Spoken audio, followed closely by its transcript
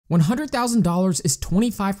$100,000 is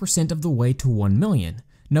 25% of the way to 1 million.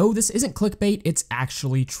 No, this isn't clickbait, it's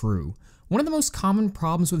actually true. One of the most common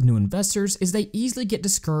problems with new investors is they easily get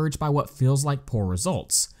discouraged by what feels like poor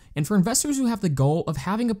results. And for investors who have the goal of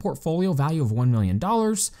having a portfolio value of $1 million,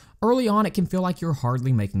 early on it can feel like you're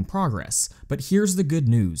hardly making progress. But here's the good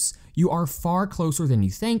news. You are far closer than you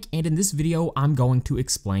think, and in this video, I'm going to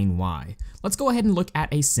explain why. Let's go ahead and look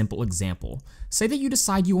at a simple example. Say that you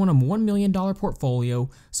decide you want a $1 million portfolio,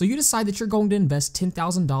 so you decide that you're going to invest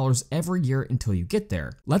 $10,000 every year until you get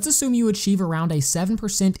there. Let's assume you achieve around a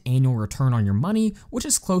 7% annual return on your money, which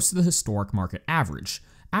is close to the historic market average.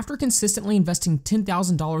 After consistently investing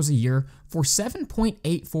 $10,000 a year for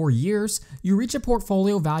 7.84 years, you reach a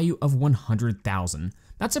portfolio value of $100,000.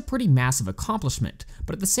 That's a pretty massive accomplishment,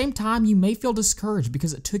 but at the same time, you may feel discouraged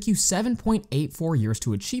because it took you 7.84 years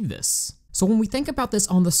to achieve this. So when we think about this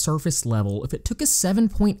on the surface level, if it took us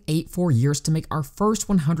 7.84 years to make our first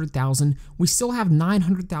 100,000, we still have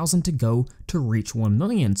 900,000 to go to reach 1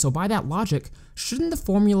 million. So by that logic, shouldn't the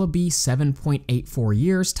formula be 7.84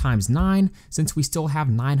 years times 9, since we still have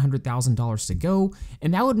 $900,000 to go?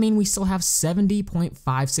 And that would mean we still have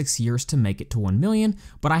 70.56 years to make it to 1 million,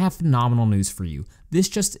 but I have phenomenal news for you. This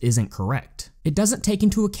just isn't correct. It doesn't take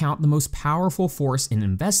into account the most powerful force in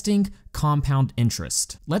investing, compound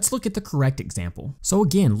interest. Let's look at the correct example. So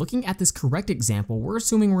again, looking at this correct example, we're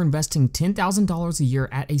assuming we're investing $10,000 a year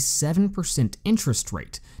at a 7% interest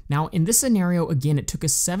rate. Now in this scenario, again, it took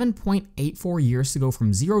us 7.84 years to go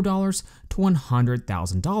from $0 to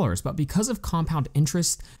 $100,000, but because of compound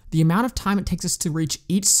interest, the amount of time it takes us to reach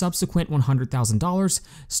each subsequent $100,000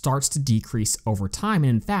 starts to decrease over time.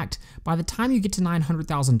 And in fact, by the time you get to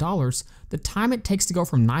 $900,000, the time it takes to go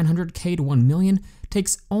from 900K to 1 million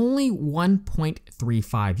takes only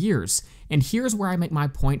 1.35 years. And here's where I make my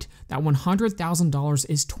point that $100,000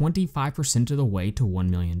 is 25% of the way to $1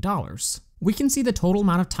 million. We can see the total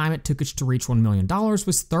amount of time it took us to reach $1 million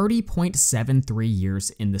was 30.73 years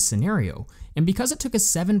in this scenario. And because it took us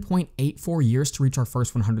 7.84 years to reach our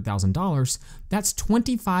first $100,000, that's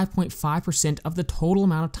 25.5% of the total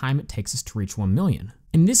amount of time it takes us to reach 1 million.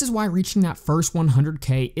 And this is why reaching that first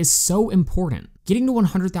 100K is so important. Getting to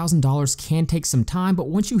 $100,000 can take some time, but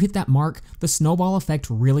once you hit that mark, the snowball effect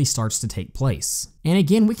really starts to take place. And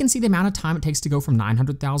again, we can see the amount of time it takes to go from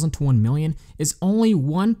 900,000 to 1 million is only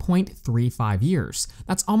 1.35 years.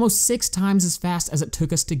 That's almost 6 times as fast as it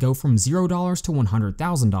took us to go from $0 to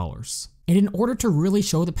 $100,000. And in order to really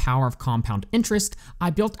show the power of compound interest,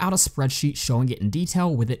 I built out a spreadsheet showing it in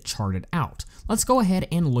detail with it charted out. Let's go ahead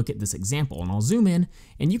and look at this example, and I'll zoom in,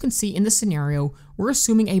 and you can see in this scenario, we're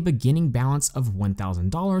assuming a beginning balance of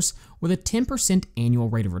 $1,000 with a 10% annual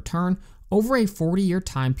rate of return over a 40-year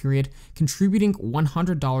time period, contributing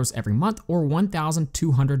 $100 every month or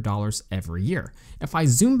 $1,200 every year. If I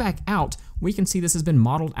zoom back out, we can see this has been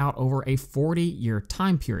modeled out over a 40-year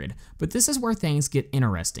time period, but this is where things get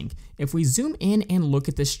interesting. If we zoom in and look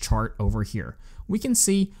at this chart over here, we can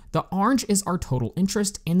see the orange is our total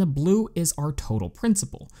interest and the blue is our total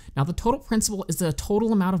principal. Now the total principal is the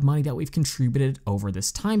total amount of money that we've contributed over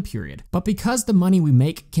this time period. But because the money we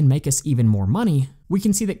make can make us even more money, we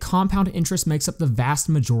can see that compound interest makes up the vast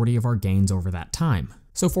majority of our gains over that time.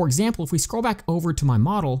 So for example, if we scroll back over to my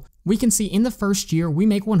model, we can see in the first year we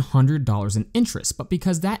make $100 in interest, but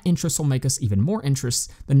because that interest will make us even more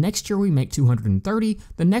interest, the next year we make $230,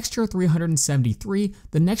 the next year $373,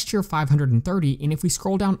 the next year $530, and if we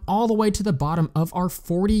scroll down all the way to the bottom of our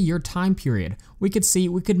 40-year time period, we could see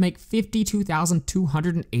we could make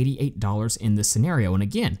 $52,288 in this scenario. And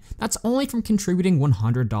again, that's only from contributing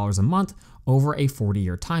 $100 a month over a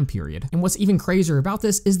 40-year time period. And what's even crazier about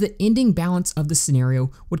this is the ending balance of the scenario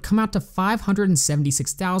would come out to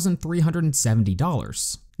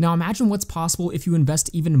 $576,370. Now imagine what's possible if you invest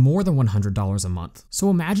even more than $100 a month. So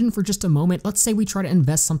imagine for just a moment, let's say we try to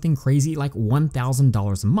invest something crazy like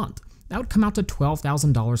 $1,000 a month. That would come out to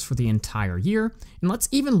 $12,000 for the entire year, and let's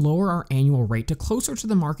even lower our annual rate to closer to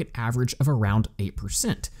the market average of around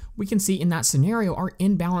 8%. We can see in that scenario, our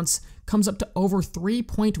end balance comes up to over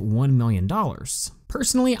 $3.1 million.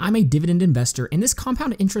 Personally, I'm a dividend investor, and this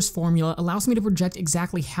compound interest formula allows me to project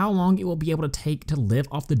exactly how long it will be able to take to live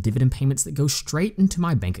off the dividend payments that go straight into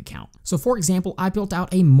my bank account. So for example, I built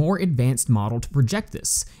out a more advanced model to project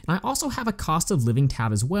this, and I also have a cost of living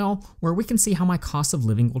tab as well, where we can see how my cost of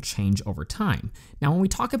living will change over time. Now, when we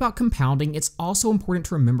talk about compounding, it's also important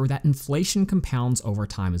to remember that inflation compounds over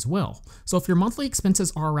time as well. So if your monthly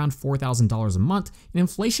expenses are around $4,000 a month, and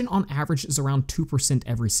inflation on averages around 2%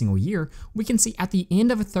 every single year, we can see at the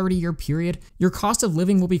end of a 30-year period, your cost of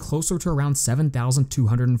living will be closer to around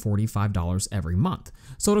 $7,245 every month.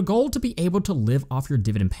 So the goal to be able to live off your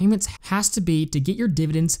dividend payments has to be to get your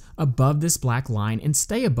dividends above this black line and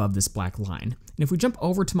stay above this black line. And if we jump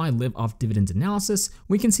over to my live off dividends analysis,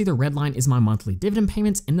 we can see the red line is my monthly dividend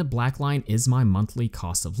payments and the black line is my monthly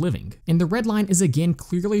cost of living. And the red line is again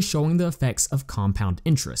clearly showing the effects of compound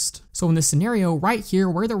interest. So in this scenario right here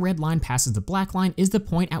where the red line passes the black line is the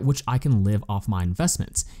point at which I can live off my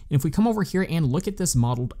investments. And if we come over here and look at this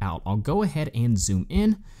modeled out, I'll go ahead and zoom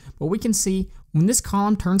in, but we can see when this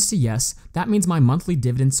column turns to yes, that means my monthly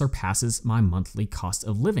dividend surpasses my monthly cost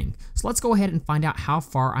of living. So let's go ahead and find out how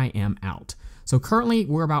far I am out. So currently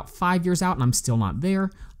we're about 5 years out and I'm still not there.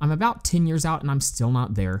 I'm about 10 years out and I'm still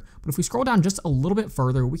not there. But if we scroll down just a little bit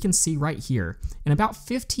further, we can see right here, in about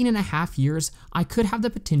 15 and a half years, I could have the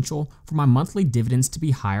potential for my monthly dividends to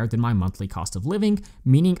be higher than my monthly cost of living,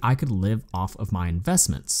 meaning I could live off of my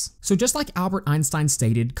investments. So just like Albert Einstein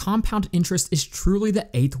stated, compound interest is truly the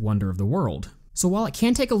eighth wonder of the world. So while it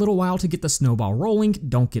can take a little while to get the snowball rolling,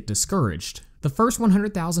 don't get discouraged. The first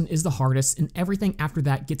 100,000 is the hardest and everything after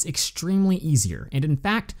that gets extremely easier. And in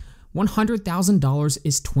fact, $100,000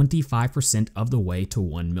 is 25% of the way to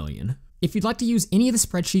 1 million. If you'd like to use any of the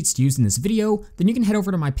spreadsheets used in this video, then you can head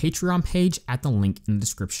over to my Patreon page at the link in the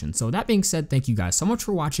description. So that being said, thank you guys so much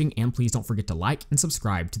for watching and please don't forget to like and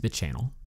subscribe to the channel.